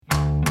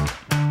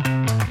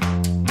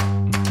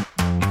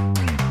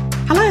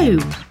Hello,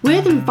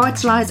 we're the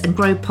Revitalise and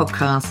Grow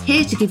podcast,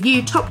 here to give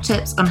you top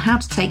tips on how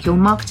to take your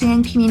marketing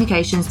and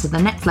communications to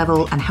the next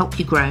level and help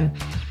you grow.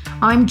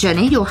 I'm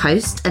Jenny, your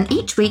host, and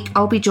each week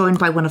I'll be joined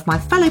by one of my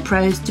fellow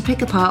pros to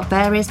pick apart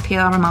various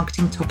PR and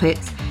marketing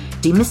topics,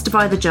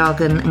 demystify the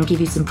jargon, and give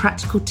you some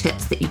practical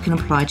tips that you can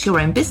apply to your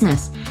own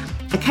business.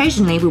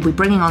 Occasionally, we'll be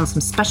bringing on some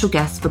special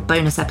guests for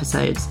bonus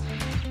episodes.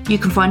 You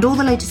can find all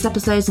the latest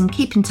episodes and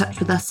keep in touch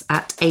with us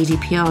at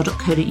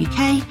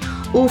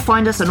adpr.co.uk or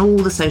find us on all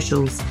the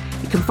socials.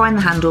 You can find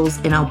the handles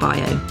in our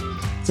bio.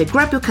 So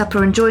grab your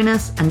cuppa and join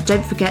us, and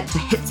don't forget to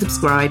hit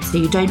subscribe so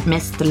you don't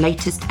miss the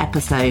latest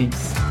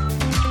episodes.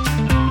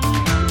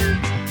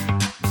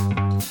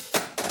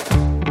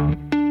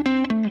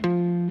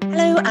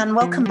 Hello and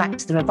welcome back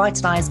to the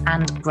Revitalise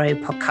and Grow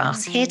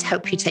podcast, here to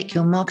help you take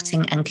your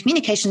marketing and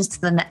communications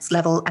to the next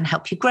level and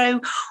help you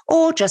grow,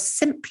 or just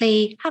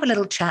simply have a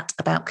little chat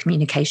about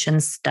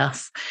communications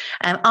stuff.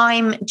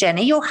 I'm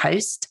Jenny, your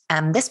host,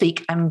 and this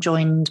week I'm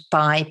joined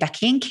by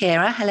Becky and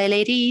Kira. Hello,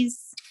 ladies.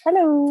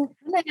 Hello.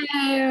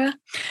 Hello.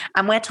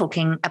 And we're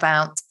talking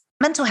about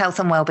mental health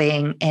and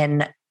wellbeing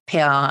in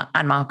PR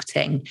and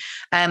marketing.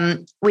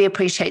 We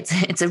appreciate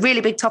it's a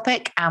really big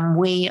topic, and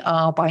we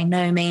are by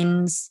no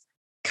means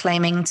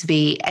claiming to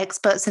be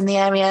experts in the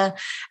area,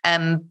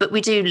 but we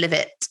do live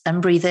it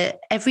and breathe it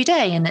every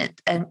day, and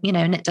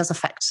it does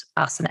affect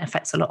us, and it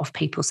affects a lot of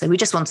people. So we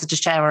just wanted to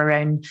share our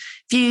own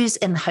views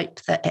in the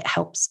hope that it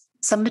helps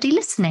somebody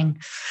listening.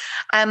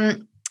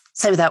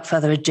 So without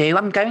further ado,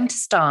 I'm going to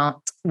start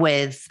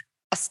with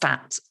a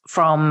stat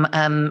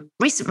from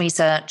recent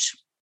research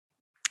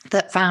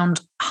that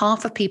found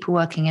half of people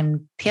working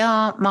in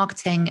PR,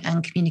 marketing,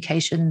 and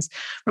communications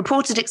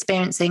reported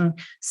experiencing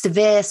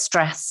severe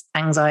stress,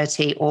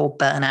 anxiety, or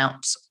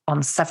burnout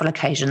on several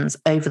occasions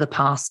over the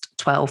past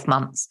 12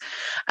 months.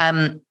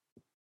 I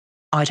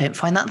don't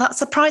find that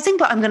surprising,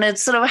 but I'm going to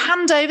sort of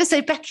hand over.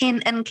 So Becky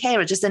and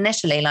Kira, just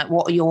initially, like,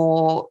 what's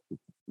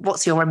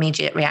your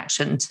immediate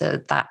reaction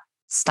to that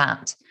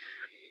stat?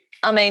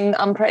 I mean,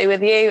 I'm pretty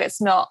with you. It's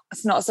not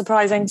a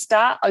surprising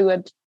stat. I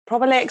would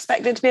probably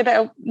expect it to be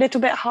a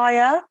little bit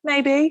higher,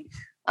 maybe,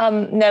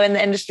 knowing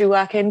the industry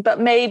working.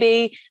 But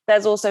maybe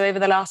there's also, over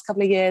the last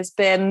couple of years,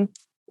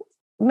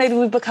 maybe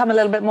we've become a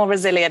little bit more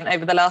resilient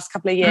over the last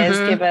couple of years,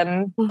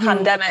 given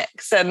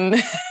pandemics and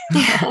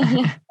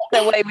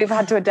the way we've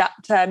had to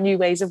adapt to new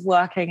ways of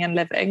working and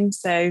living.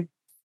 So,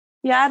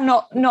 yeah,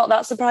 not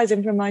that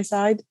surprising from my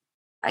side.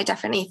 I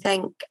definitely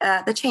think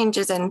the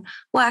changes in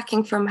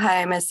working from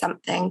home is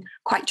something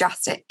quite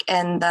drastic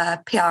in the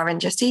PR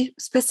industry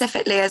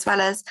specifically, as well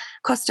as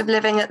cost of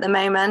living at the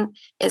moment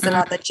is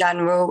another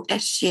general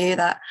issue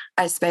that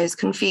I suppose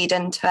can feed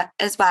into it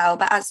as well.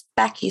 But as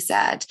Becky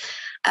said,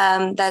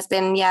 there's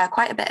been,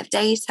 quite a bit of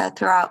data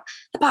throughout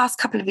the past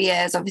couple of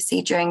years,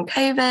 obviously during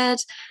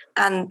COVID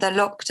and the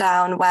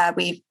lockdown, where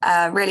we've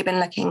really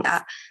been looking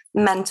at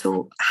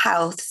mental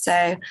health.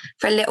 So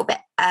for a little bit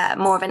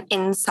more of an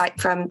insight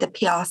from the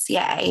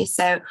PRCA.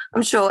 So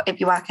I'm sure if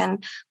you work in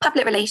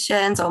public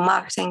relations or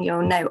marketing,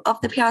 you'll know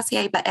of the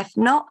PRCA, but if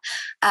not,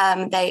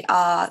 they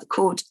are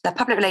called the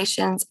Public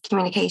Relations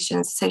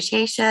Communications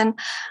Association,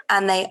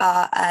 and they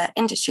are an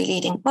industry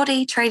leading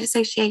body, trade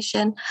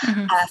association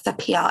for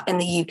PR in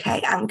the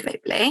UK and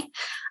globally.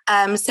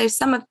 So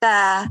some of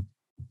their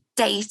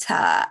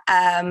data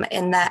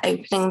in their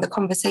opening the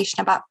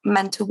conversation about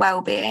mental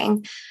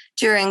well-being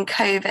during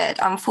COVID,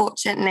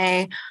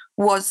 unfortunately,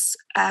 was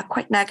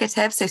quite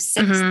negative. So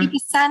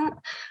 60%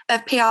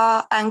 of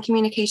PR and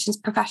communications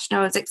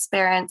professionals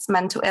experience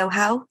mental ill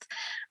health,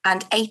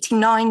 and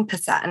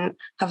 89%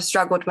 have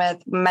struggled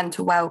with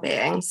mental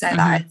well-being. So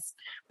that is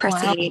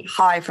pretty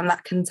high from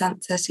that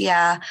consensus.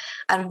 Yeah.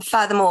 And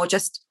furthermore,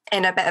 just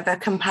in a bit of a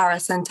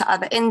comparison to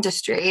other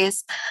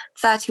industries,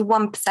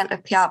 31%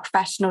 of PR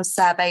professionals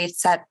surveyed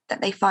said that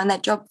they find their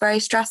job very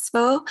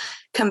stressful,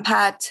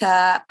 compared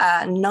to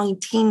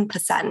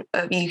 19%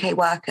 of UK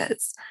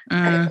workers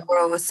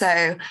overall.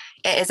 So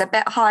it is a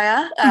bit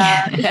higher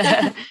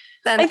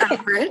than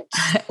average.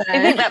 So.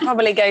 I think that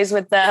probably goes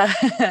with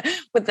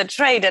the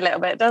trade a little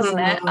bit, doesn't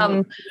it?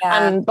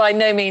 And by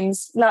no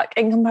means, like,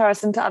 in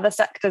comparison to other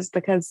sectors,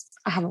 because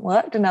I haven't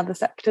worked in other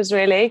sectors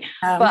really,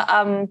 but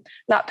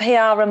that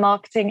PR and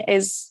marketing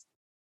is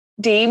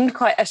deemed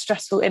quite a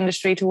stressful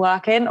industry to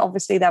work in.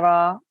 Obviously, there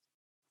are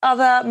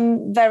other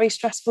very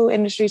stressful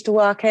industries to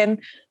work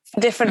in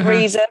for different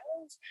reasons,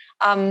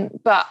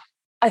 but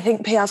I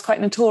think PR is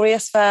quite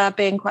notorious for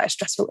being quite a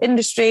stressful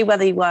industry,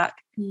 whether you work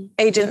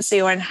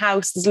agency or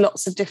in-house. There's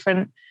lots of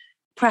different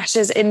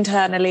pressures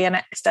internally and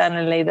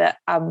externally that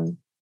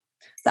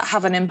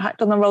have an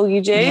impact on the role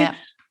you do. Yeah.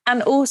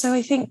 And also,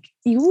 I think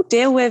we all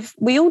deal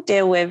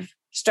with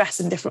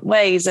stress in different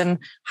ways and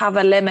have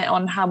a limit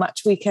on how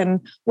much we can,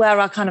 where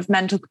our kind of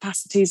mental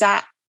capacities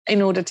at,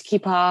 in order to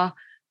keep our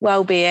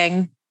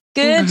well-being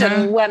good,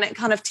 and when it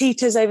kind of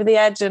teeters over the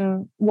edge,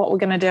 and what we're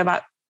going to do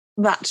about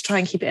that to try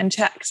and keep it in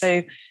check.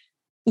 So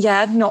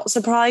yeah, not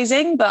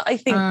surprising, but I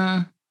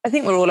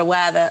think we're all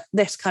aware that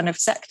this kind of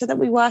sector that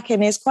we work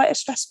in is quite a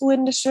stressful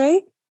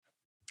industry.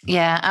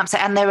 Yeah,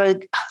 absolutely. And there are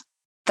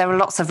there are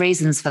lots of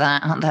reasons for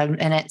that, aren't there?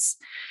 And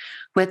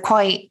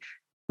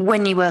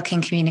when you work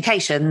in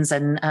communications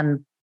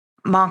and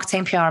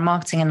marketing, PR and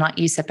marketing, and like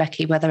you said,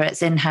 Becky, whether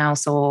it's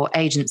in-house or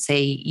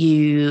agency,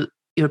 you're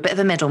a bit of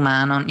a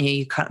middleman, aren't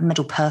you?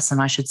 Middle person,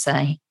 I should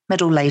say,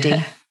 middle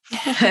lady,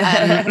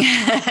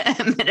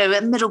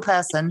 middle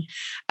person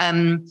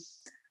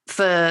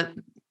for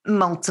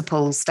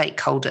multiple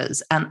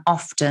stakeholders. And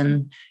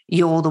often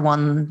you're the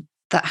one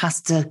that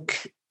has to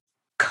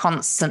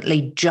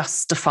constantly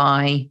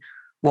justify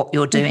what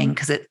you're doing,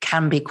 because it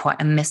can be quite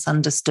a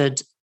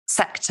misunderstood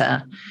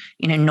sector.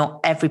 Not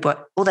everybody,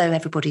 although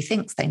everybody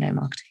thinks they know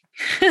marketing.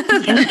 Should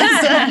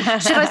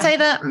I say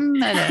that?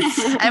 No.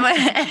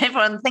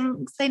 Everyone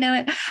thinks they know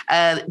it,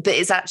 but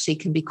it's actually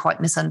can be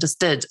quite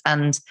misunderstood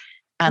and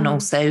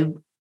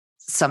also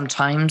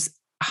sometimes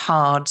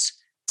hard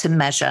to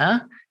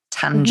measure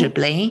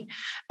tangibly.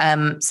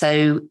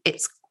 So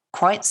it's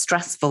quite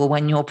stressful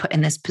when you're put in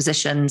this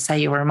position. Say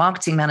you're a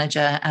marketing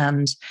manager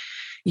and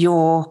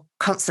you're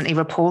constantly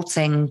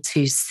reporting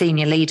to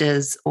senior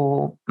leaders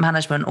or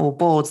management or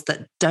boards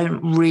that don't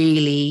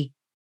really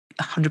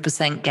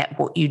 100% get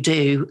what you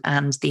do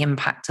and the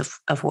impact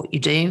of what you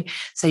do.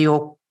 So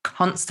you're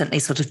constantly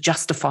sort of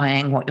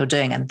justifying what you're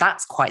doing. And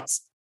that's quite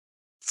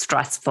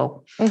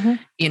stressful,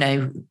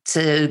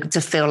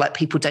 to feel like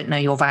people don't know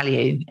your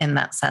value in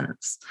that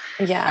sense.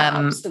 Yeah,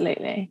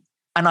 absolutely.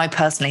 And I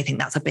personally think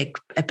that's a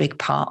big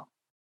part,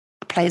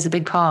 plays a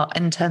big part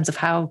in terms of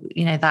how,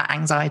 that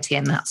anxiety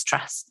and that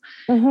stress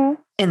in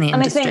the industry. And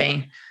I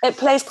think it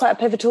plays quite a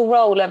pivotal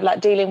role of like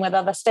dealing with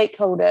other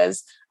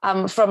stakeholders.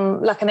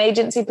 From like an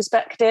agency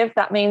perspective,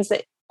 that means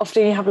that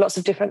often you have lots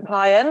of different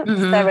clients.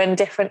 They're in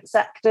different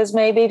sectors,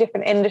 maybe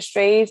different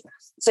industries.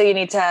 So you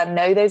need to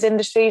know those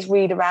industries,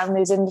 read around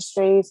those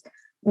industries,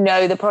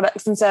 know the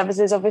products and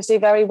services obviously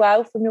very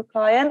well from your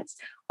clients.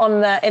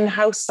 On the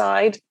in-house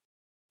side,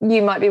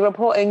 you might be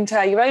reporting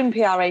to your own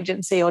PR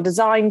agency or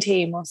design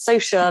team or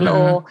social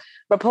or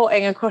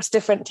reporting across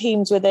different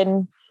teams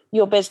within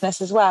your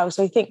business as well.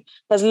 So I think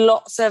there's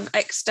lots of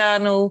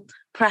external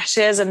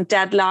pressures and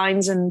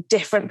deadlines and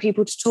different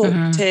people to talk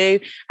to,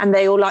 and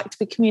they all like to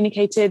be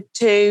communicated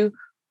to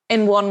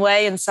in one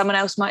way and someone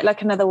else might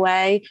like another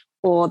way,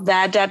 or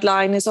their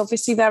deadline is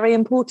obviously very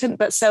important,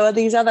 but so are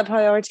these other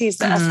priorities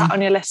that are sat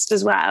on your list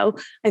as well.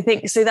 I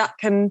think so that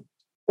can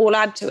all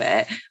add to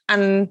it.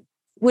 And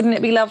wouldn't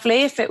it be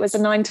lovely if it was a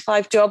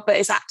 9-to-5 job? But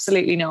it's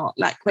absolutely not.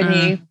 Like when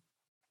you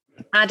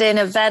add in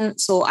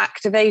events or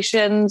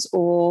activations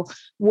or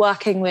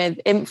working with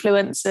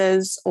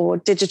influencers or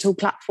digital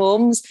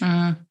platforms,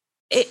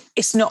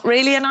 it's not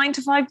really a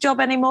 9-to-5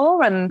 job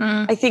anymore. And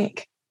I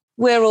think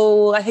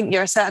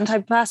you're a certain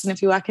type of person.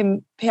 If you work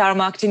in PR and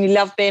marketing, you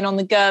love being on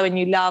the go and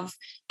you love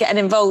getting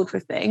involved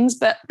with things,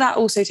 but that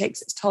also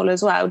takes its toll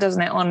as well,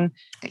 doesn't it, on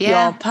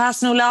your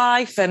personal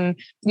life and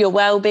your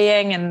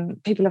well-being,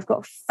 and people have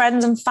got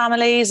friends and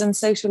families and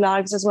social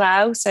lives as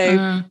well.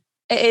 So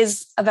it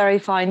is a very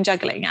fine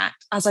juggling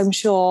act, as I'm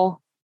sure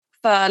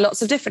for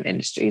lots of different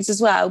industries as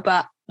well.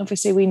 But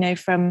obviously we know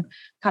from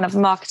kind of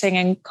marketing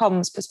and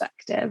comms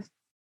perspective.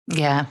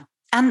 Yeah.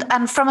 And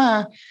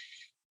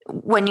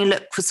when you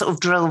look for sort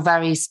of drill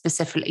very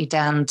specifically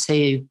down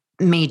to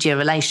media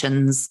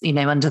relations,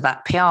 under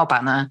that PR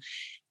banner,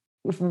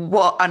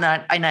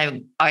 I know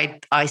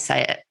I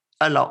say it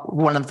a lot.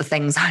 One of the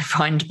things I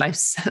find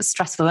most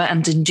stressful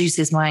and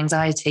induces my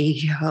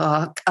anxiety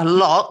a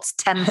lot,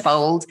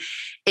 tenfold,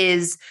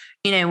 is,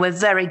 we're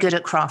very good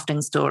at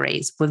crafting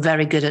stories. We're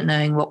very good at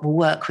knowing what will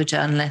work with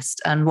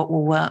journalists and what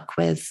will work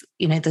with,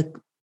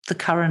 the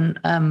current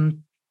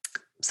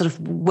sort of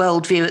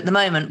worldview at the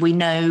moment. We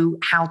know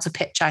how to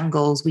pitch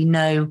angles. We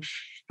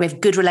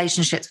have good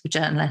relationships with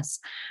journalists,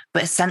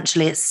 but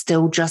essentially it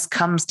still just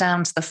comes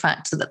down to the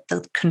fact that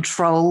the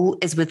control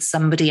is with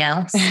somebody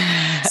else.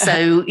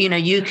 So,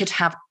 you could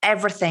have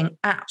everything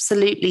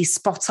absolutely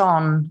spot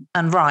on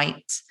and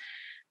right,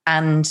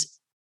 and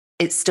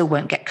it still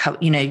won't get,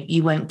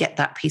 you won't get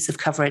that piece of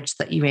coverage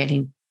that you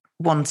really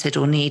wanted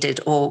or needed,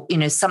 or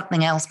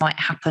something else might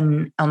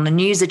happen on the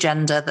news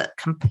agenda that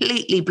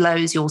completely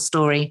blows your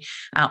story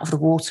out of the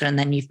water, and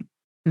then you've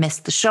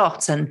missed the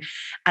shot, and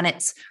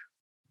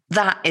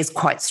that is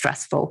quite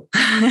stressful.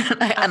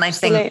 And I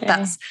think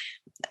that's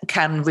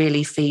can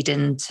really feed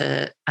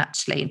into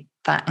actually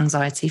that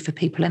anxiety for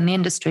people in the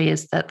industry,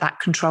 is that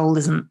control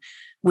isn't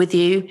with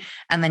you,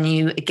 and then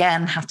you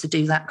again have to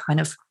do that kind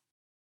of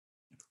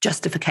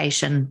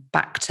justification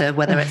back to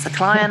whether it's a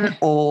client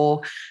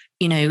or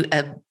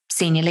a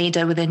senior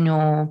leader within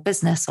your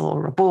business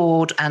or a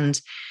board,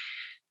 and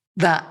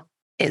that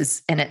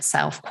is in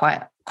itself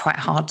quite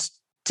hard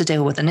to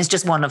deal with, and it's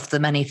just one of the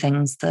many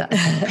things that I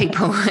think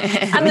people in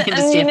the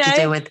industry have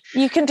to deal with.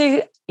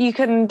 You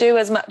can do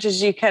as much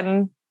as you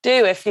can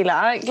do, if you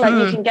like you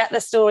can get the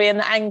story and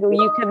the angle,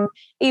 you can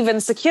even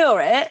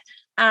secure it,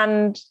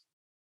 and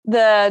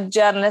the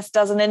journalist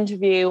does an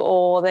interview,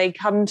 or they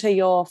come to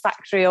your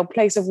factory or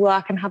place of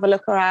work and have a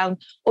look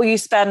around, or you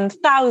spend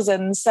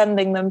thousands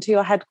sending them to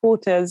your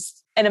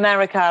headquarters in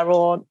America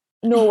or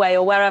Norway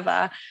or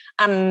wherever,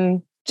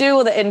 and do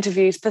all the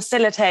interviews,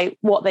 facilitate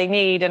what they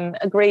need and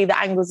agree the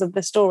angles of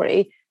the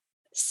story,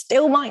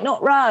 still might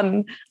not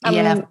run.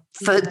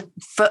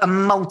 For a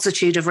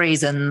multitude of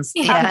reasons.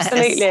 Yeah,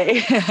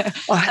 absolutely.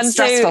 It's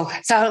stressful.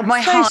 So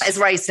my heart is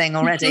racing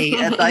already.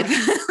 Like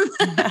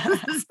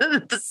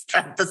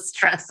the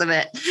stress of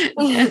it.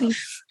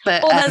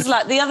 But, or there's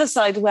like the other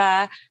side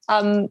where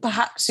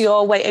perhaps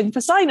you're waiting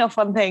for sign off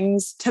on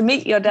things to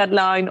meet your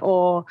deadline,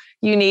 or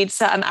you need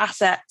certain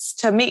assets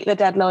to meet the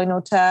deadline,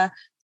 or to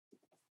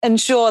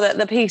ensure that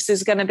the piece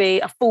is going to be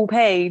a full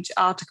page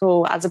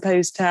article as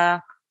opposed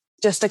to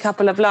just a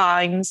couple of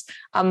lines.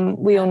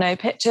 We all know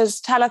pictures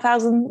tell a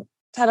thousand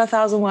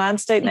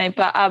words, don't they?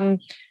 But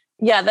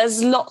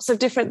there's lots of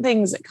different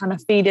things that kind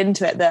of feed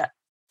into it that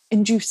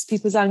induce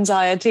people's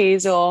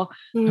anxieties or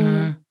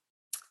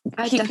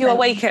keep you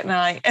awake at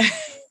night.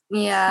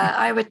 Yeah,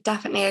 I would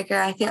definitely agree.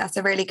 I think that's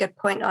a really good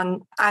point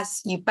on,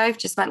 as you both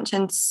just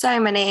mentioned,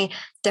 so many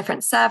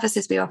different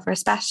services we offer,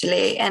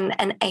 especially in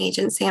an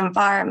agency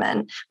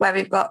environment where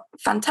we've got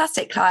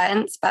fantastic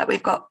clients, but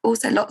we've got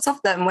also lots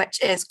of them,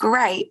 which is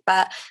great.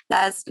 But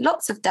there's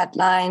lots of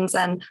deadlines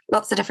and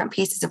lots of different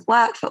pieces of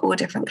work for all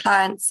different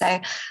clients. So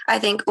I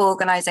think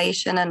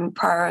organisation and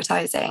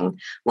prioritising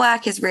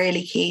work is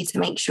really key to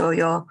make sure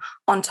you're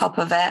on top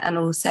of it. And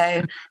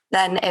also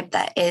then if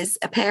there is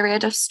a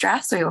period of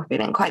stress or you're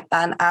feeling quite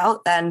burnt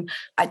out, then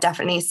I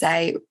definitely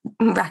say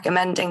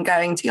recommending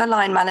going to your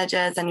line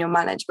managers and your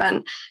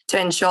management to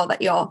ensure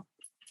that you're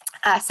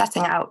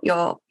setting out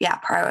your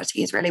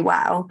priorities really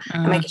well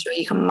and making sure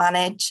you can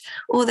manage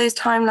all those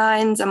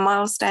timelines and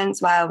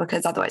milestones well,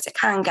 because otherwise it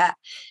can get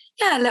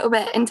a little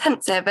bit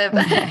intensive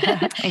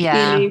if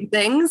you leave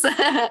things.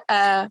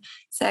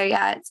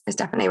 It's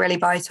definitely really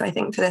vital, I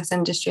think, for this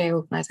industry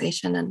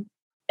organisation. And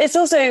it's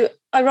also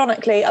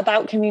ironically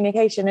about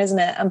communication, isn't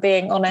it? And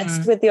being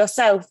honest with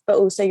yourself, but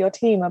also your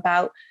team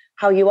about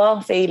how you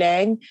are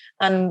feeling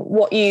and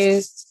what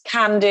you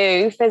can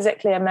do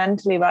physically and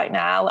mentally right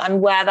now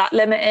and where that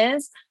limit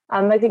is.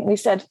 I think we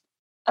said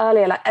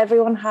earlier, like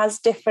everyone has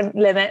different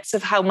limits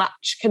of how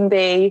much can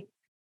be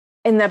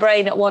in their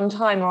brain at one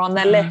time or on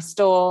their list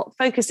or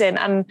focusing.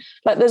 And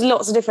like there's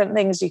lots of different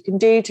things you can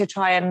do to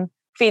try and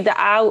feed that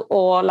out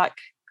or like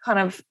kind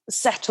of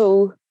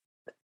settle,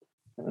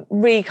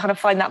 kind of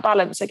find that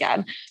balance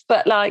again.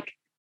 But like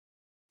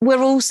we're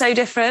all so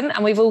different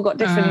and we've all got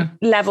different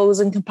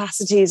levels and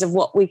capacities of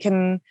what we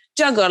can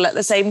juggle at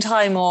the same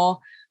time or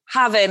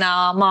have in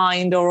our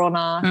mind or on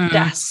our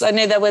desks. I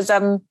know there was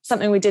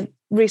something we did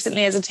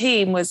recently as a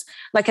team was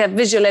like a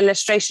visual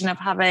illustration of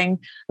having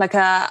like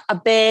a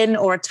bin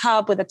or a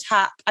tub with a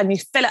tap, and you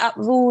fill it up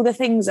with all the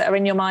things that are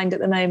in your mind at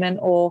the moment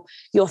or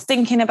you're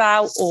thinking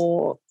about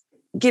or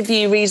give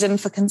you reason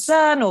for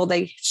concern or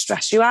they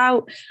stress you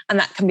out. And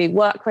that can be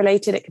work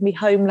related, it can be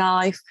home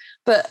life,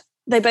 but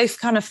they both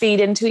kind of feed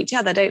into each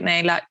other, don't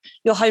they? Like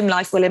your home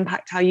life will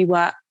impact how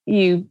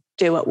you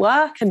do at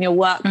work, and your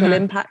work will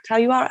impact how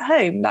you are at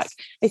home. Like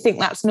I think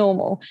that's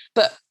normal,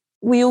 but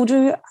we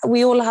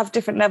all have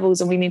different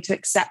levels and we need to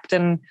accept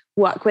and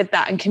work with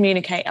that and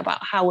communicate about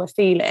how we're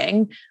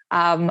feeling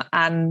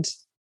and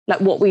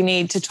like what we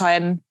need to try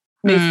and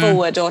move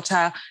forward or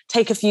to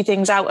take a few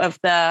things out of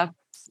the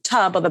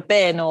tub or the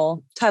bin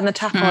or turn the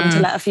tap on to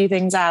let a few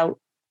things out.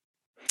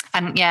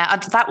 And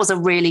that was a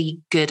really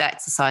good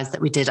exercise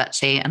that we did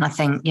actually. And I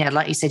think,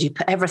 like you said, you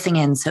put everything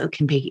in so it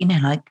can be,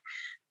 like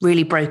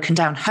really broken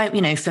down.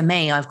 For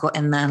me, I've got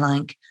in there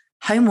like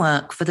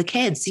homework for the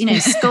kids,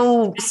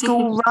 school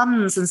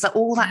runs and so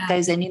all that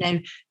goes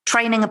in,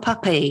 training a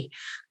puppy,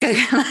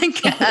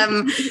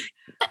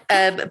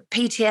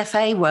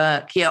 PTFA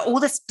work, all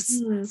this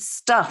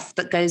stuff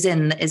that goes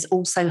in that is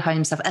also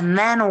home stuff. And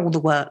then all the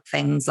work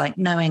things like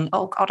knowing,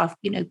 oh God, I've,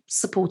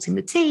 supporting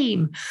the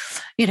team,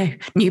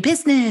 new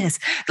business,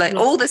 like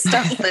all the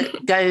stuff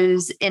that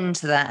goes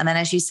into that. And then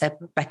as you said,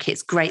 Becky,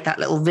 it's great, that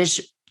little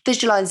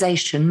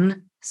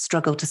visualization,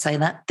 struggle to say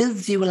that,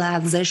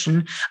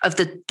 visualization of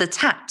the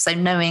tap. So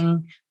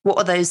knowing what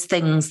are those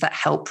things that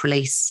help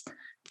release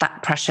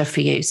that pressure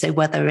for you. So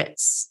whether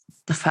it's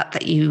the fact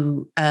that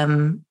you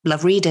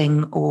love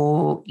reading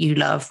or you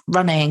love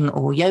running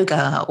or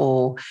yoga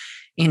or,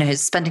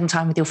 spending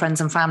time with your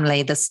friends and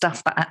family, the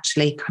stuff that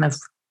actually kind of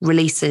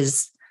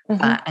releases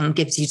that and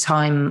gives you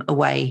time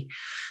away.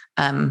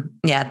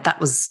 That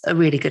was a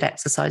really good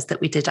exercise that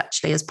we did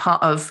actually as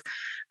part of,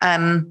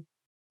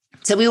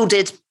 so we're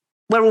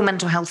all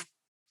mental health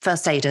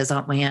first aiders,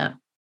 aren't we? At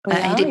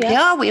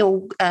ADPR, we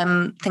all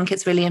think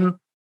it's really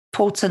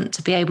important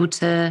to be able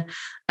to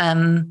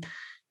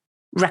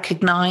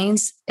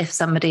recognise if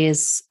somebody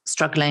is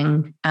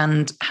struggling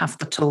and have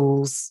the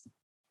tools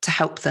to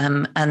help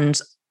them.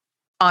 And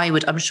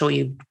I'm sure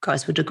you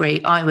guys would agree,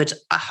 I would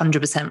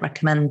 100%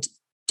 recommend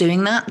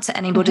doing that to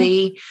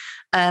anybody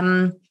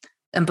and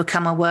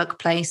become a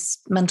workplace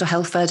mental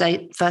health first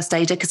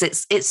aider, because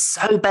it's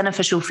so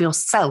beneficial for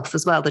yourself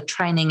as well. The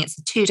training, it's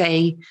a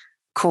 2-day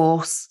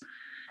course.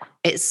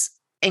 It's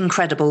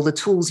incredible, the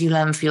tools you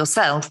learn for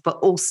yourself, but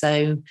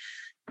also,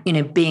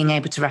 being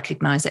able to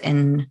recognise it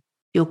in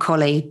your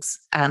colleagues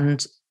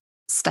and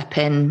step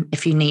in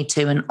if you need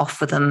to and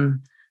offer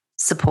them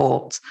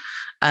support.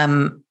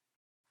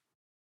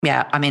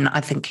 Yeah, I mean,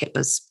 I think it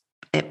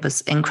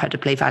was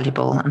incredibly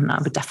valuable, and I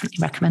would definitely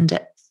recommend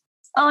it.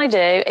 I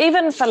do,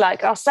 even for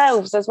like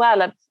ourselves as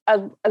well,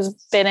 as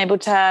being able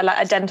to like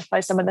identify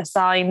some of the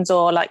signs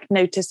or like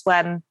notice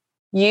when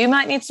you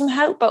might need some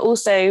help, but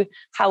also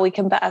how we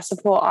can better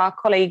support our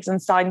colleagues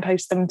and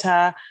signpost them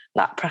to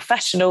like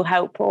professional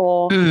help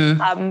or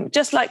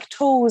just like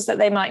tools that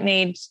they might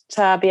need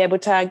to be able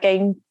to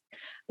gain.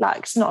 Like,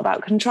 it's not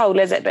about control,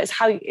 is it? But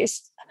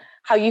it's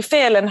how you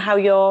feel and how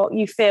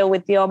you feel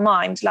with your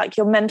mind. Like,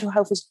 your mental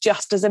health is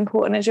just as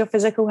important as your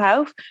physical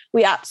health.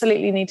 We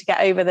absolutely need to get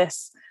over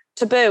this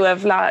taboo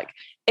of like,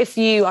 if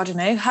you, I don't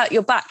know, hurt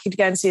your back, you'd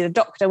go and see the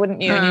doctor,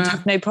 wouldn't you? And you'd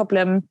have no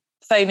problem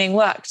phoning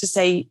work to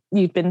say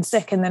you've been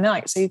sick in the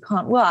night, so you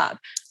can't work.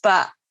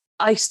 But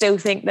I still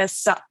think there's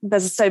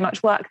so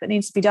much work that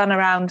needs to be done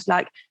around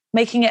like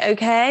making it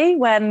okay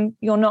when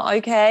you're not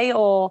okay,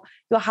 or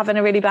you're having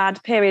a really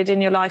bad period in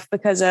your life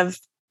because of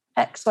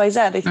X, Y, Z.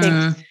 I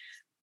think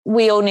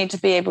we all need to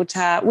be able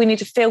to, we need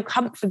to feel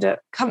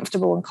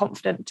comfortable and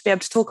confident to be able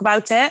to talk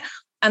about it.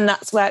 And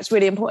that's where it's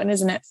really important,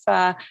 isn't it,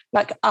 for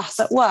like us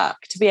at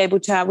work to be able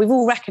to, we've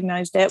all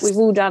recognised it. We've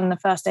all done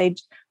the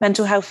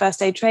mental health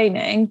first aid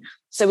training.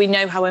 So we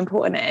know how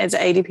important it is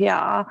at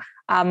ADPR.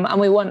 And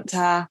we want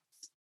to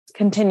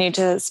continue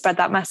to spread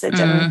that message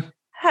and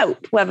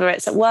help, whether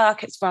it's at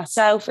work, it's for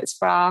ourselves, it's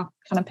for our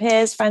kind of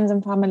peers, friends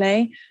and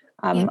family.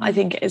 I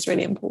think it is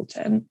really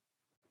important.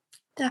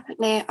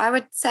 Definitely. I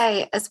would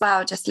say as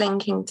well, just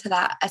linking to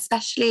that,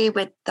 especially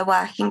with the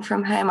working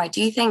from home, I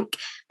do think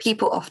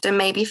people often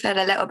maybe feel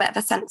a little bit of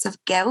a sense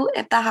of guilt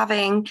if they're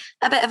having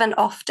a bit of an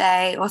off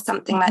day or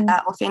something like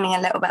that, or feeling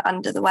a little bit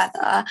under the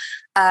weather.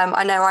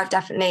 I know I've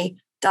definitely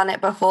done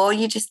it before.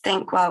 You just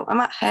think, well, I'm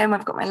at home,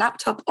 I've got my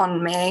laptop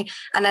on me.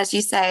 And as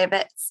you say, if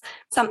it's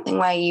something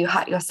where you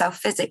hurt yourself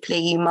physically,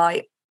 you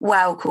might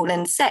well call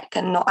in sick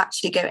and not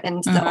actually go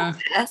into the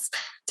office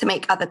to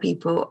make other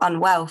people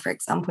unwell, for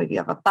example, if you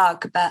have a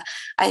bug. But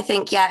I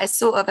think, it's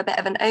sort of a bit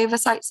of an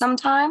oversight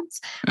sometimes,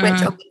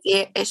 which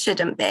obviously it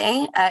shouldn't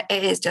be.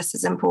 It is just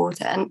as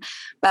important.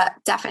 But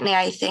definitely,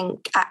 I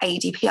think at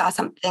ADPR,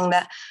 something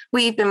that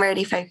we've been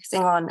really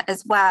focusing on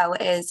as well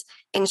is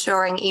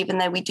ensuring, even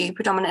though we do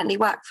predominantly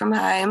work from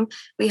home,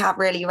 we have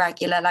really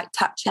regular like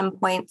touch-in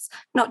points,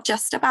 not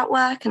just about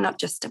work and not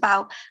just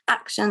about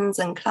actions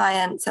and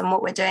clients and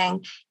what we're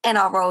doing in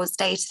our roles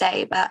day to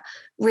day, but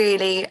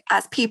really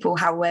as people,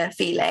 how we're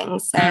feeling.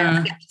 So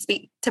I get to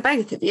speak to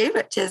both of you,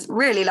 which is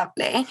really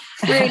lovely,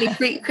 really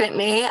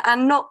frequently,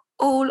 and not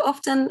all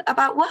often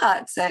about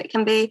work. So it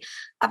can be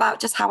about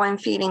just how I'm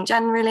feeling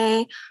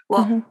generally,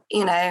 what,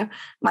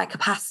 my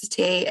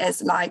capacity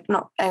is like,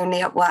 not only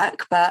at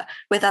work, but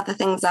with other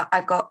things that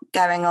I've got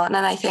going on.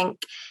 And I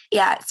think,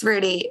 it's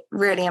really,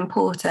 really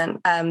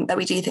important that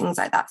we do things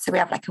like that. So we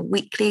have like a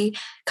weekly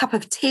cup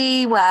of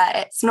tea where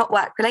it's not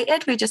work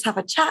related. We just have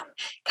a chat,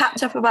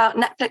 catch up about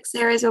Netflix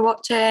series we're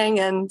watching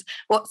and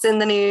what's in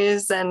the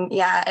news. And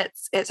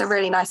it's a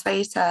really nice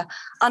way to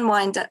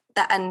unwind at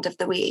the end of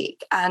the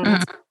week.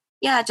 And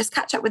just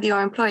catch up with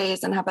your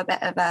employees and have a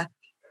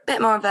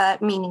bit more of a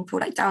meaningful,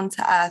 like down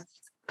to earth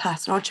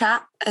personal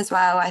chat as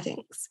well. I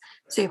think it's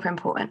super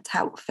important to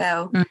help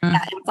feel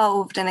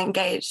involved and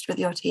engaged with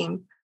your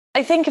team.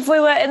 I think if we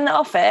were in the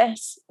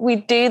office,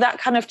 we'd do that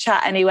kind of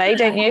chat anyway,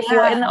 don't you? If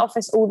you're in the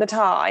office all the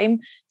time,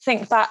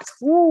 think back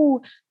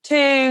 2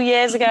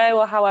 years ago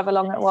or however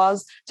long it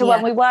was to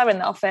when we were in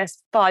the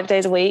office 5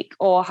 days a week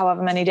or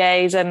however many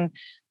days. And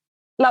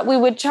like, we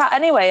would chat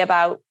anyway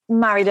about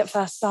Married at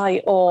First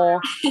Sight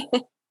or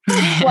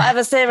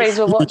whatever series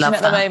we're watching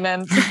at the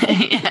moment.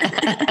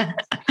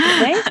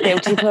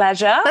 Guilty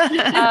pleasure.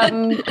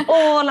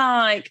 Or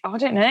like, I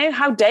don't know,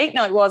 how date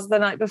night was the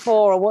night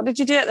before, or what did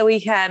you do at the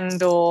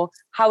weekend, or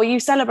how are you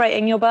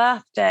celebrating your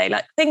birthday?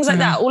 Like things like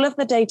that, all of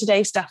the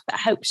day-to-day stuff that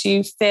helps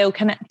you feel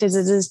connected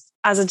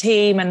as a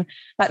team and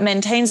like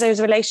maintains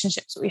those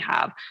relationships that we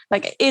have.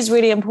 Like, it is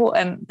really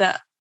important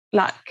that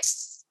like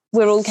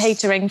we're all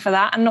catering for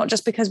that, and not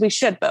just because we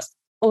should, but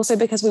also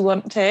because we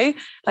want to.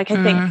 Like,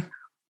 I think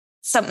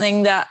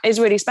something that is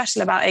really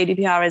special about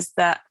ADPR is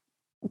that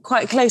we're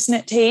quite a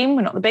close-knit team.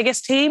 We're not the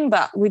biggest team,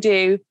 but we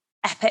do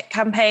epic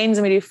campaigns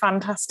and we do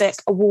fantastic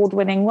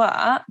award-winning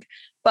work,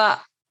 but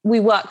we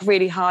work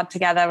really hard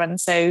together. And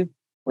so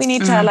we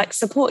need to like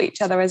support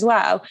each other as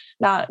well.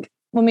 Like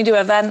when we do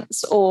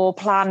events or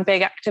plan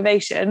big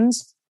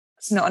activations,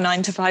 it's not a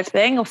 9-to-5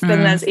 thing.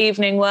 Often there's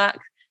evening work,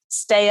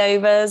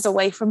 stayovers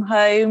away from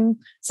home,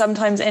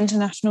 sometimes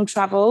international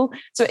travel.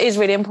 So it is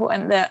really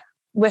important that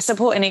we're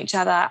supporting each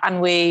other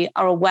and we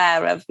are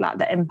aware of like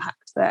the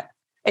impact that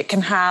it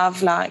can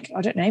have. Like,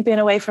 I don't know, being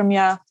away from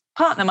your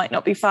partner might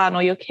not be fun,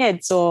 or your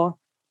kids or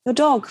your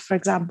dog, for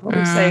example.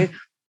 So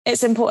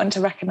it's important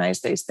to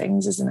recognise those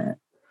things, isn't it?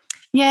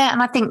 Yeah.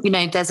 And I think,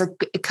 there's a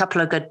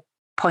couple of good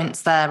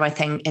points there, I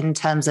think, in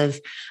terms of,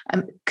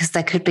 because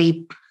there could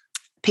be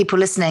people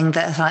listening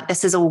that are like,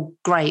 this is all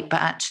great,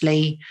 but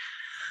actually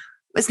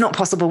it's not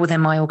possible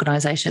within my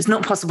organization. It's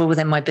not possible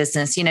within my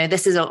business.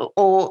 This is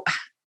or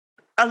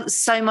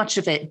so much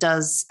of it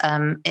does.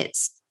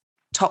 It's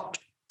top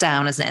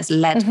down, isn't it? It's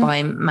led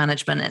by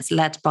management. It's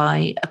led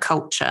by a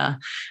culture,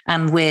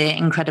 and we're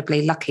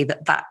incredibly lucky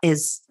that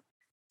is.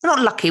 We're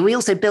not lucky. We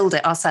also build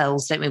it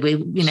ourselves, don't we?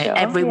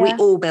 We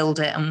all build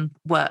it and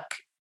work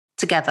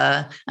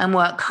together and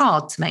work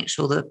hard to make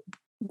sure that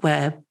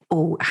we're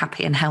all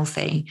happy and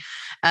healthy.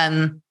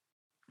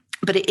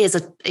 But it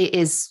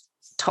is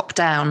top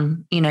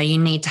down. You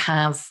need to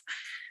have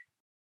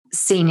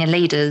senior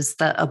leaders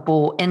that are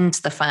bought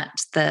into the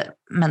fact that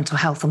mental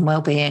health and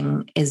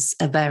well-being is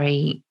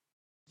very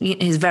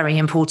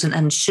important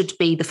and should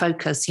be the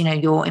focus.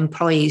 Your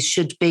employees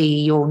should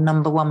be your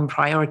number one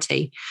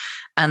priority,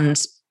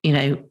 and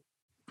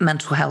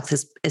mental health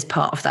is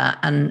part of that.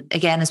 And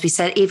again, as we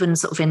said, even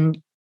sort of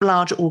in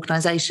large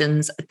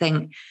organizations, I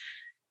think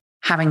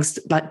having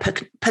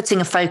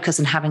putting a focus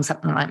and having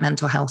something like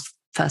mental health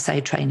first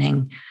aid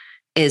training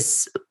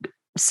is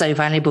so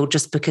valuable,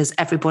 just because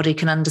everybody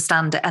can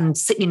understand it. And,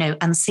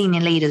 and senior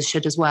leaders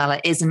should as well.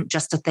 It isn't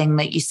just a thing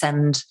that you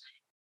send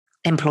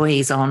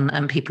employees on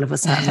and people of a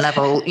certain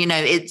level.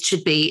 It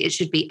should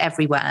be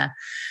everywhere.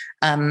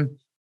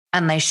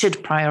 And they should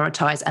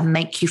prioritize and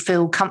make you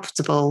feel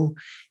comfortable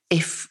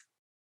if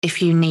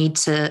you need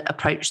to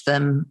approach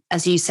them.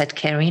 As you said,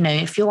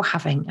 Kira, if you're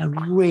having a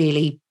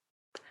really,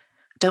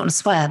 don't want to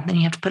swear, then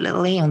you have to put a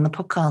little E on the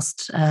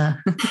podcast.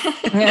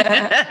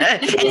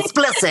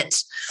 Explicit,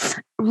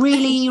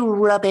 really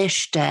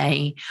rubbish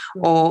day.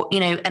 Or,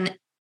 and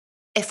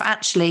if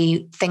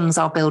actually things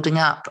are building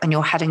up and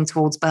you're heading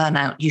towards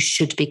burnout, you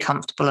should be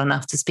comfortable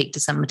enough to speak to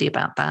somebody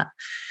about that.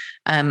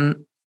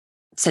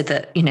 So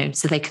that,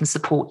 so they can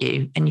support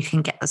you and you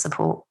can get the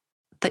support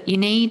that you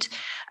need.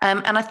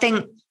 And I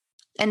think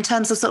in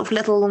terms of sort of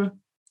little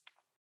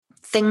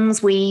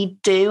things we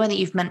do, I think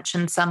you've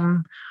mentioned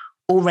some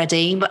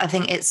already, but I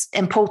think it's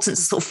important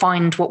to sort of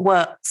find what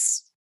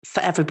works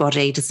for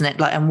everybody, doesn't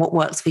it? And what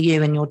works for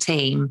you and your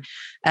team.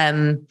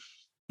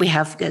 We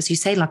have, as you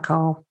say,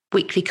 our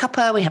weekly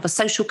cuppa. We have a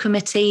social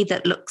committee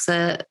that looks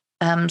at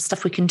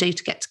stuff we can do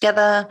to get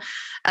together.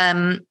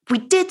 We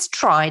did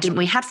try, didn't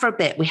we? Had for a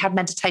bit, we had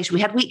meditation.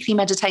 We had weekly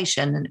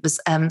meditation, and it was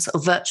sort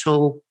of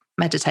virtual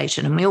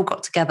meditation, and we all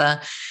got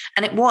together,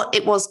 and it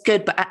was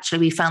good, but actually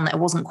we found that it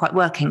wasn't quite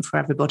working for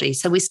everybody.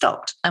 So we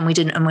stopped and we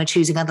didn't, and we're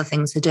choosing other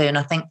things to do. And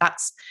I think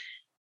that's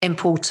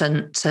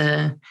important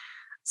to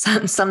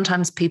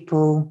sometimes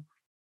people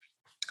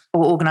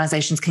or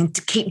organizations can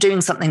keep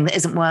doing something that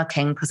isn't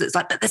working because it's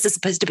like, but this is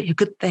supposed to be a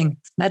good thing.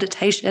 It's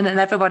meditation and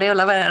everybody will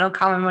love it and it'll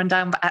calm everyone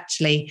down. But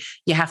actually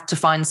you have to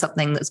find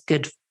something that's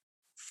good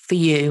for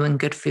you and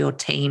good for your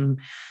team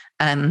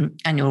and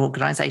your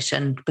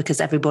organization, because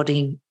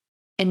everybody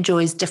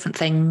enjoys different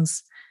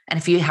things. And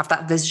if you have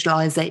that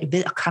visualization,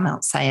 I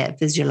cannot say it,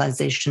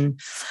 visualization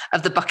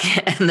of the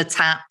bucket and the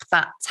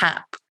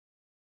tap,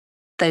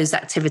 those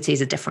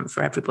activities are different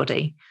for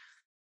everybody.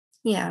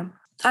 Yeah,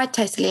 I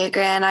totally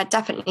agree. And I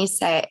definitely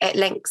say it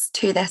links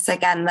to this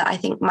again, that I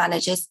think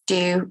managers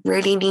do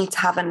really need to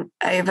have an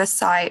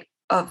oversight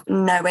of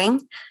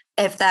knowing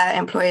if their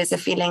employees are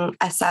feeling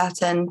a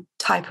certain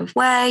type of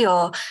way,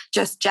 or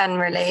just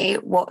generally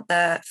what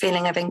the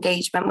feeling of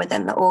engagement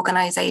within the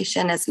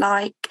organisation is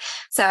like.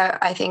 So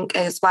I think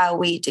as well,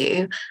 we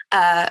do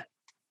a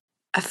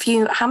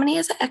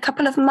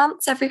couple of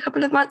months, every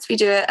couple of months we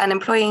do an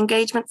employee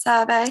engagement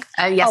survey.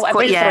 Yes,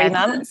 every 3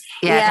 months.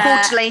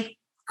 Yeah.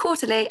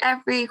 Quarterly,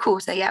 every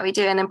quarter, we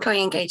do an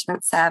employee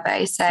engagement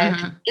survey. So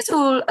it's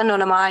all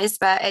anonymized,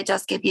 but it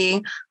does give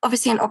you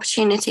obviously an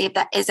opportunity if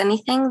there is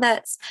anything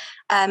that's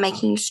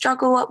making you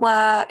struggle at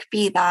work,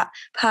 be that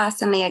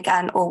personally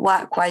again or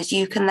work-wise,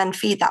 you can then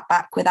feed that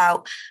back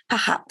without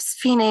perhaps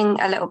feeling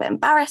a little bit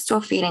embarrassed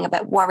or feeling a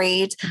bit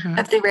worried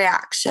of the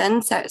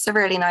reaction. So it's a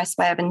really nice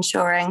way of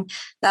ensuring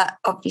that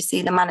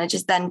obviously the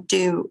managers then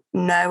do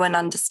know and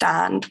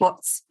understand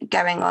what's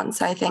going on.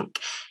 So I think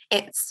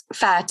it's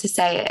fair to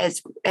say it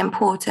is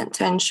important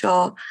to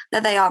ensure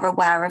that they are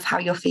aware of how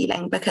you're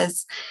feeling,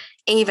 because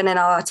even in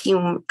our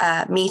team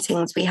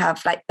meetings, we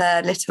have like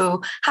the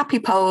little happy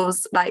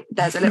polls, like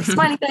there's a little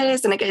smiley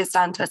face and it goes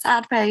down to a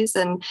sad face,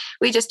 and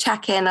we just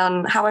check in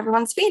on how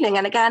everyone's feeling.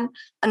 And again,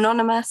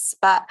 anonymous,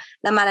 but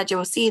the manager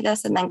will see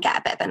this and then get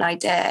a bit of an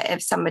idea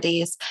if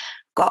somebody's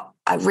got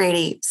a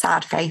really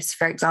sad face,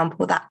 for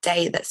example, that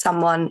day, that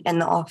someone in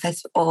the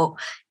office or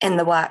in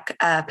the work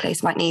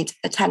place might need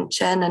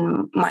attention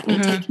and might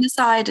need taken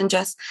aside and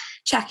just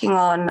checking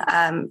on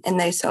in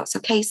those sorts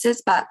of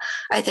cases. But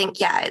I think,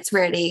 it's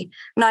really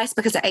nice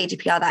because at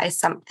ADPR, that is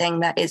something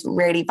that is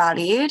really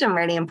valued and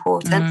really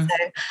important. So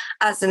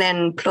as an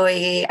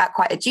employee at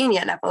quite a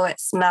junior level,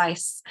 it's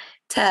nice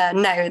to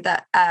know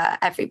that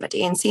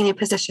everybody in senior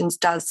positions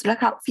does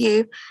look out for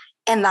you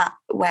in that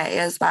way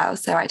as well.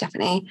 So I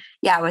definitely,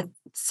 would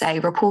say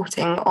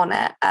reporting on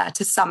it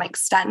to some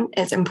extent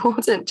is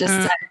important,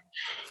 just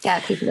so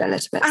people are a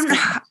little bit.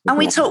 And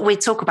we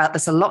talk about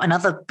this a lot in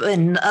other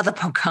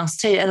podcasts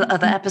too,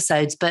 other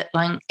episodes. But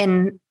like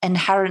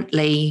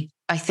inherently,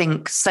 I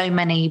think so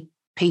many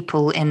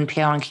people in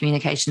PR and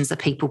communications are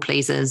people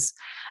pleasers,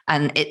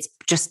 and it's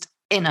just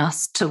in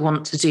us to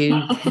want to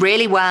do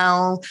really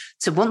well,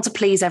 to want to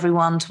please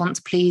everyone, to want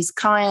to please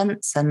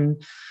clients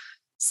and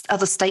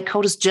other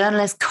stakeholders,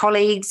 journalists,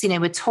 colleagues.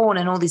 We're torn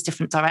in all these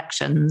different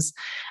directions.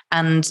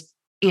 And,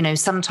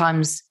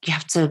 sometimes you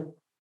have to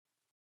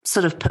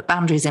sort of put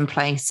boundaries in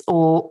place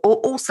or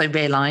also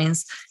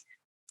realise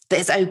that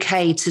it's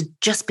okay to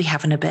just be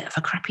having a bit of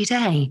a crappy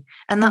day.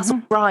 And that's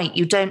right.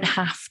 You don't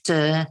have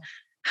to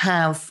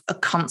have a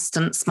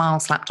constant smile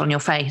slapped on your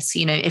face,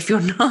 if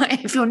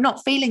you're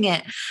not feeling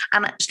it.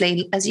 And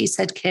actually, as you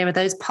said, Kira,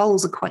 those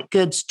polls are quite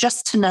good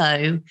just to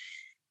know.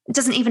 It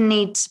doesn't even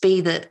need to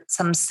be that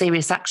some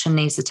serious action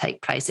needs to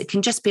take place. It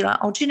can just be like,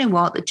 oh, do you know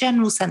what? The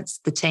general sense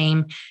of the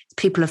team,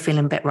 people are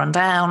feeling a bit run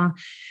down.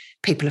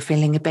 People are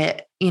feeling a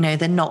bit,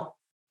 they're not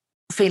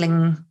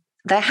feeling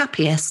their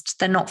happiest.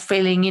 They're not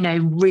feeling,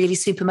 really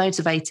super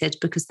motivated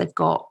because they've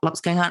got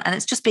lots going on. And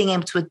it's just being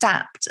able to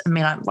adapt and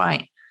be like,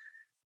 right,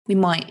 we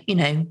might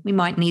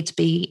need to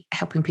be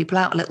helping people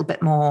out a little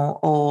bit more,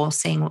 or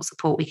seeing what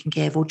support we can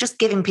give, or just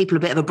giving people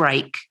a bit of a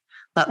break.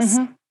 That's,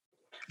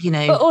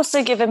 But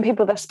also giving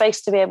people the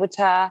space to be able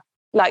to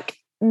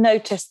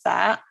notice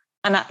that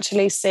and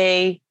actually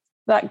see,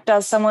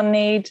 does someone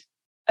need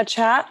a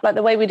chat? Like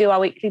the way we do our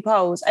weekly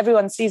polls,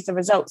 everyone sees the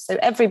results. So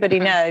everybody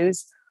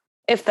knows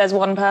if there's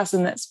one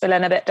person that's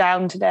feeling a bit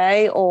down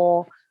today,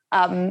 or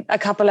a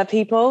couple of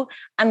people,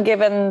 and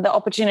given the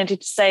opportunity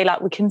to say,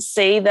 we can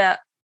see that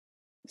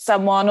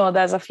someone, or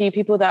there's a few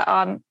people that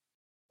aren't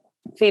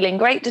feeling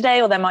great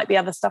today, or there might be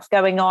other stuff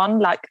going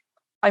on,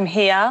 I'm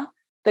here.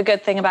 The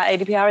good thing about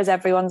ADPR is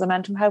everyone's a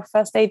mental health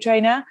first aid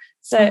trainer.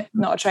 So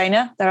not a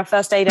trainer, they're a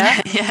first aider.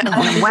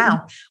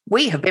 Wow,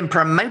 we have been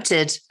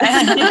promoted.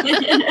 But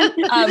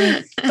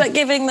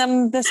giving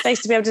them the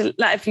space to be able to,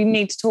 if you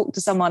need to talk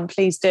to someone,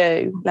 please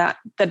do.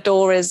 The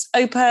door is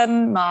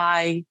open,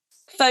 my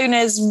phone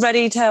is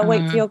ready to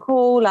wait for your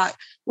call.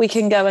 We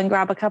can go and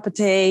grab a cup of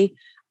tea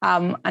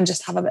and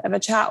just have a bit of a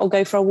chat, or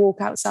go for a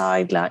walk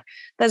outside.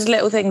 There's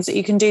little things that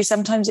you can do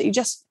sometimes that you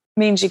just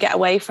means you get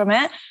away from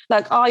it.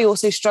 I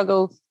also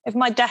struggle if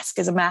my desk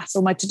is a mess,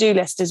 or my to-do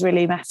list is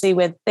really messy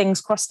with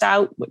things crossed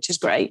out, which is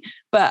great,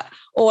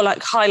 or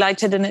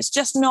highlighted, and it's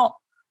just not,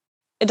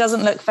 it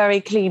doesn't look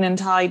very clean and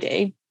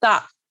tidy.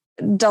 That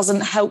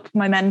doesn't help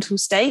my mental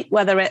state,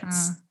 whether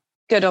it's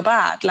good or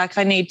bad.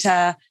 I need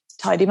to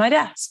tidy my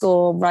desk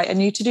or write a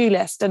new to-do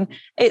list. And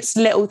it's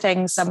little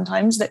things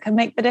sometimes that can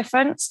make the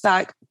difference,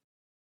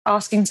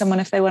 asking someone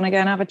if they want to go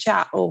and have a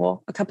chat,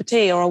 or a cup of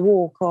tea, or a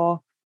walk,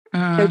 or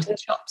go to the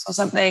shops or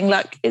something.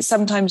 It's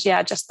sometimes,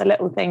 just the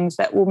little things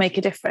that will make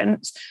a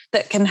difference,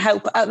 that can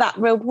help at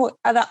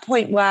that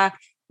point where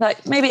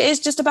maybe it is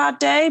just a bad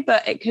day,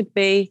 but it could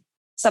be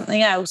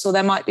something else, or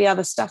there might be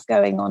other stuff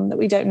going on that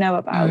we don't know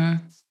about.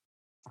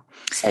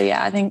 So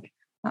I think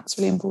that's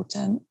really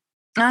important.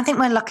 And I think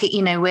we're lucky,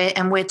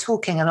 we're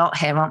talking a lot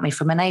here, aren't we,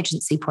 from an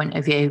agency point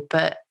of view,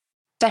 but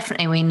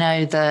definitely we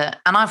know that,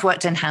 and I've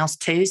worked in-house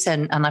too,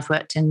 and I've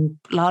worked in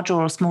larger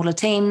or smaller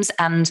teams,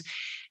 and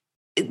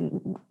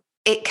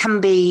it can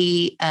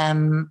be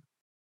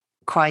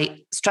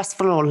quite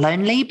stressful or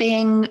lonely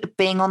being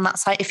on that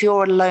site. If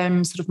you're a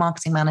lone sort of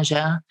marketing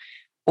manager,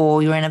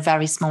 or you're in a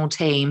very small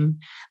team,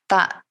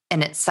 that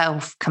in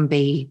itself can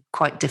be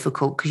quite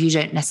difficult, because you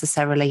don't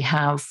necessarily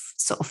have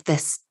sort of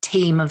this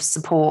team of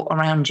support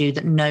around you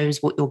that knows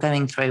what you're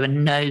going through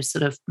and knows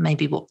sort of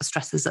maybe what the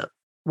stresses at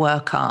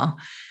work are,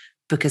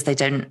 because they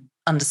don't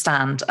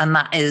understand. And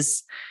that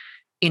is,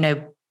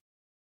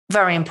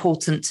 very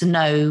important to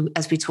know,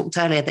 as we talked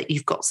earlier, that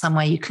you've got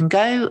somewhere you can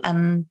go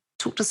and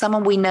talk to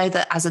someone. We know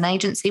that as an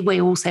agency, we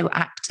also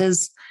act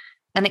as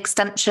an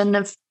extension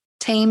of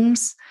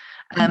teams,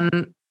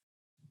 and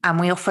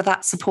we offer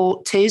that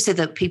support too, so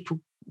that people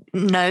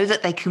know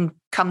that they can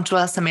come to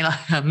us and be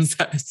like, I'm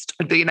so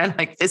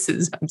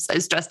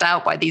stressed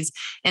out by these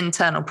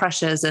internal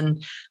pressures,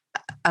 and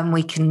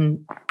we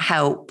can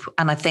help.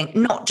 And I think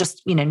not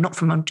just, not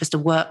from just a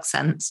work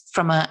sense,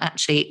 from a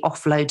actually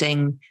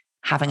offloading,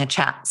 having a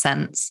chat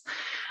sense.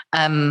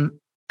 And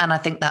I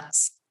think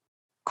that's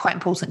quite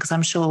important, because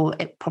I'm sure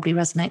it probably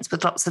resonates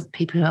with lots of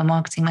people who are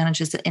marketing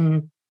managers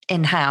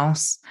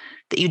in-house,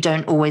 that you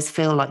don't always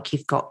feel like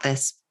you've got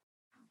this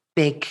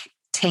big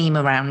team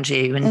around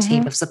you and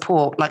team of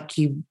support like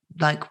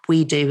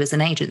we do as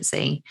an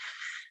agency.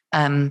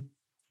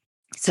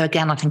 So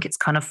again, I think it's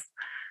kind of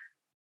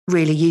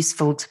really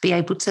useful to be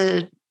able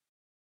to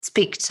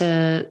speak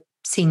to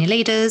senior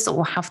leaders,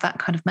 or have that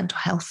kind of mental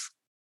health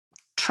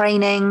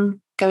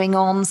training going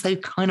on, so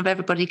kind of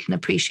everybody can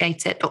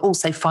appreciate it, but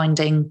also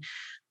finding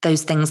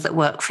those things that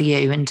work for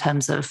you in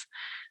terms of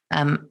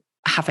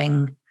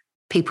having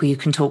people you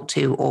can talk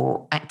to,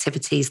 or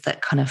activities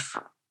that kind of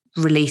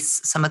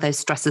release some of those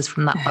stresses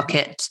from that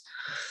bucket.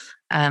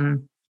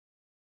 And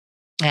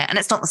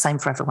it's not the same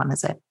for everyone,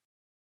 is it?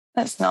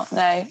 It's not,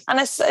 no. And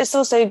it's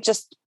also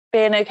just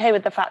being okay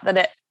with the fact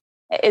that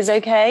it is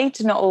okay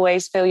to not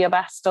always feel your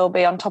best or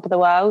be on top of the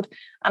world.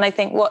 And I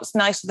think what's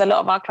nice with a lot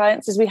of our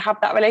clients is we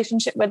have that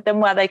relationship with them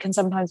where they can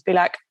sometimes be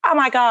like, oh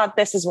my God,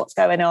 this is what's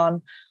going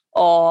on,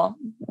 or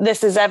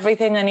this is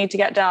everything I need to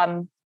get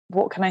done.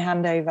 What can I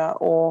hand over?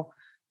 Or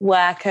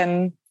where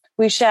can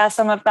we share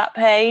some of that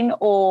pain?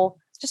 Or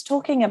just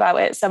talking about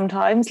it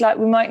sometimes, like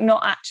we might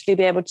not actually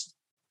be able to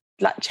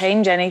like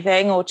change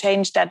anything or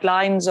change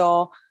deadlines,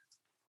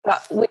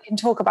 but we can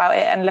talk about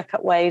it and look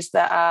at ways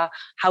that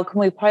how can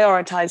we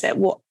prioritize it?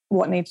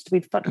 What needs to be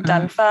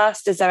done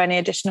first? Is there any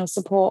additional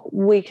support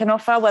we can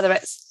offer, whether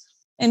it's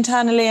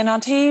internally in our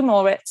team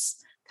or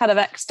it's kind of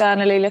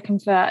externally looking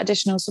for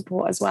additional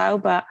support as well?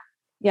 But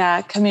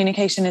yeah,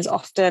 communication is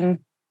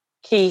often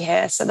key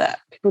here so that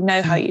people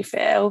know how you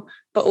feel,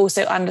 but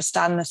also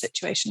understand the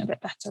situation a bit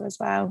better as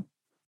well.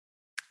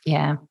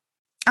 Yeah.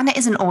 And it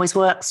isn't always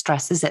work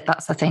stress, is it?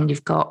 That's the thing.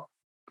 You've got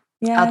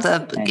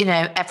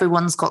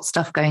everyone's got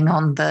stuff going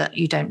on that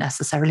you don't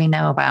necessarily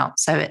know about.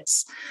 So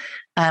it's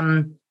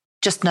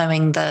just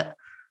knowing that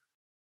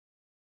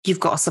you've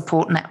got a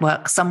support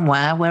network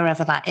somewhere,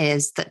 wherever that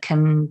is, that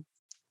can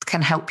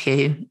help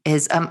you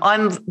is,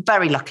 I'm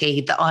very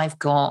lucky that I've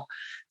got,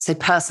 so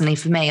personally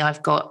for me,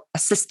 I've got a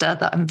sister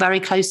that I'm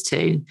very close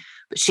to,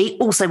 but she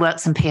also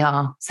works in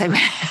PR. So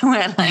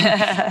we're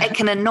like, it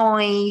can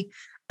annoy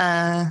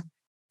the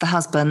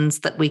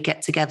husbands that we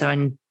get together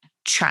and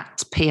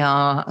chat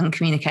PR and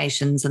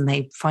communications and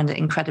they find it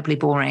incredibly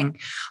boring.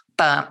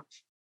 But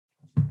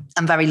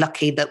I'm very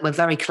lucky that we're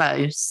very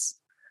close,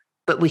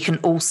 but we can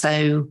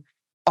also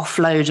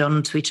offload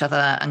onto each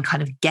other and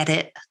kind of get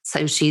it.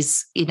 So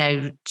she's,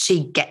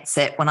 she gets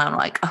it when I'm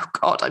like, oh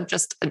God, I'm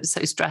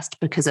so stressed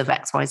because of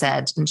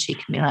XYZ. And she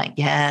can be like,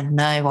 yeah,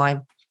 no, I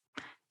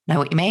know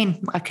what you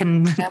mean. I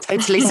can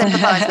totally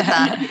sympathize with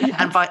that.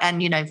 And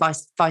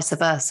vice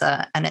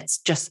versa. And it's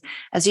just,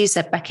 as you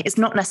said, Becky, it's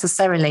not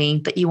necessarily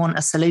that you want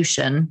a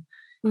solution.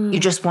 You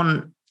just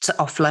want to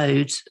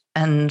offload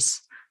and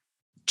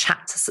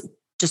chat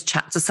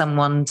to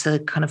someone to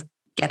kind of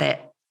get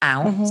it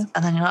out. And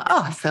then you're like,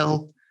 oh, I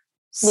feel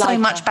so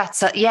much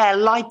better. Yeah,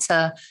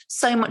 lighter,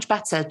 so much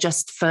better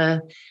just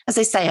for, as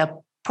they say, a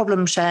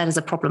problem shared is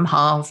a problem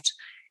halved.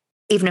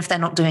 Even if they're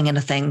not doing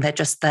anything, they're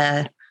just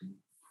there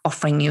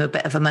offering you a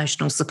bit of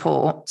emotional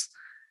support.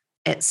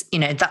 It's,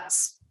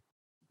 that's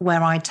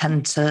where I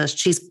tend to,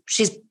 she's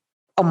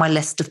on my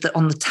list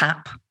on the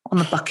tap, on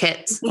the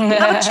bucket.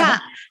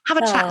 Have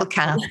a chat with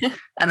Kath.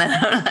 And then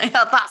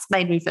that's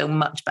made me feel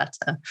much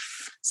better.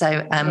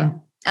 So, and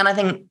I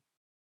think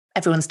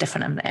everyone's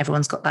different and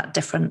everyone's got that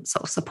different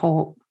sort of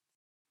support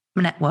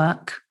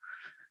network.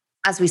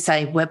 As we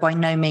say, we're by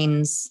no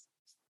means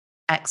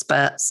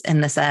experts in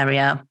this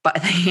area, but I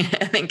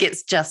think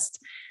it's just,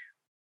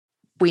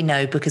 we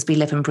know because we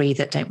live and breathe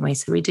it, don't we?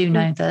 So we do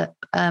know that,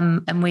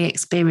 and we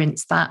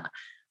experience that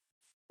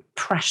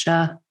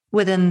pressure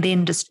within the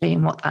industry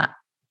and what that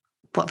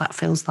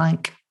feels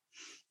like.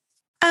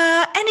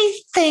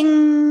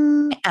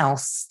 Anything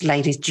else,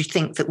 ladies? Do you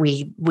think that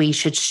we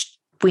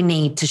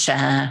need to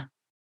share?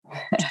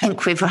 I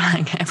think we've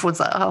everyone's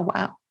like, oh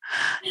wow.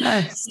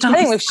 No, stop. I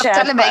think we've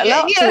shared quite a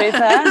lot, to be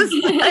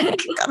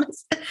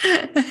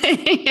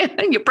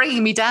fair. You're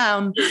bringing me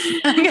down.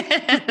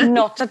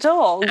 Not at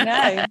all,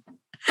 no.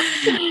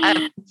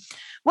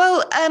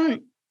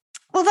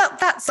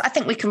 That's. I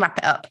think we can wrap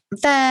it up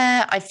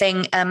there. I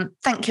think.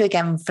 Thank you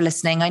again for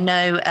listening. I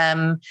know.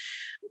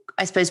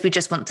 I suppose we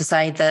just want to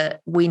say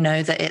that we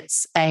know that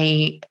it's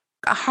a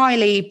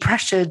highly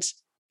pressured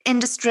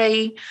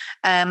industry.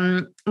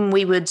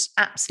 We would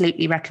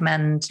absolutely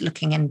recommend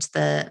looking into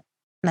the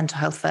mental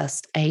health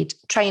first aid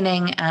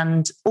training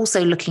and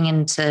also looking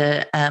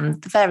into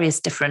the various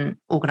different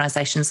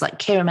organisations like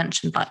Kira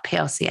mentioned, like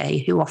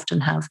PRCA, who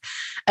often have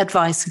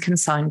advice and can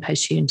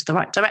signpost you into the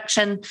right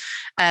direction.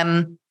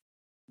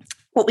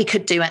 What we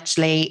could do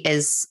actually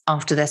is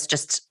after this,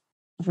 just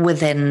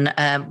within,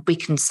 we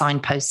can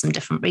signpost some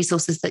different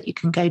resources that you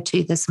can go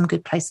to. There's some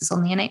good places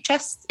on the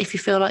NHS if you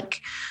feel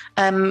like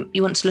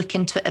you want to look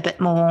into it a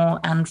bit more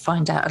and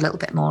find out a little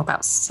bit more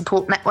about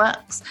support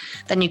networks,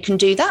 then you can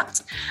do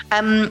that.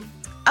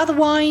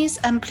 Otherwise,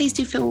 please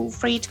do feel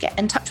free to get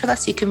in touch with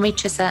us. You can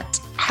reach us at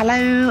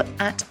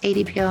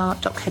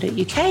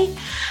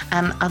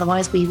hello@adpr.co.uk.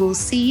 Otherwise, we will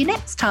see you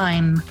next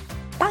time.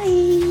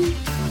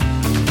 Bye.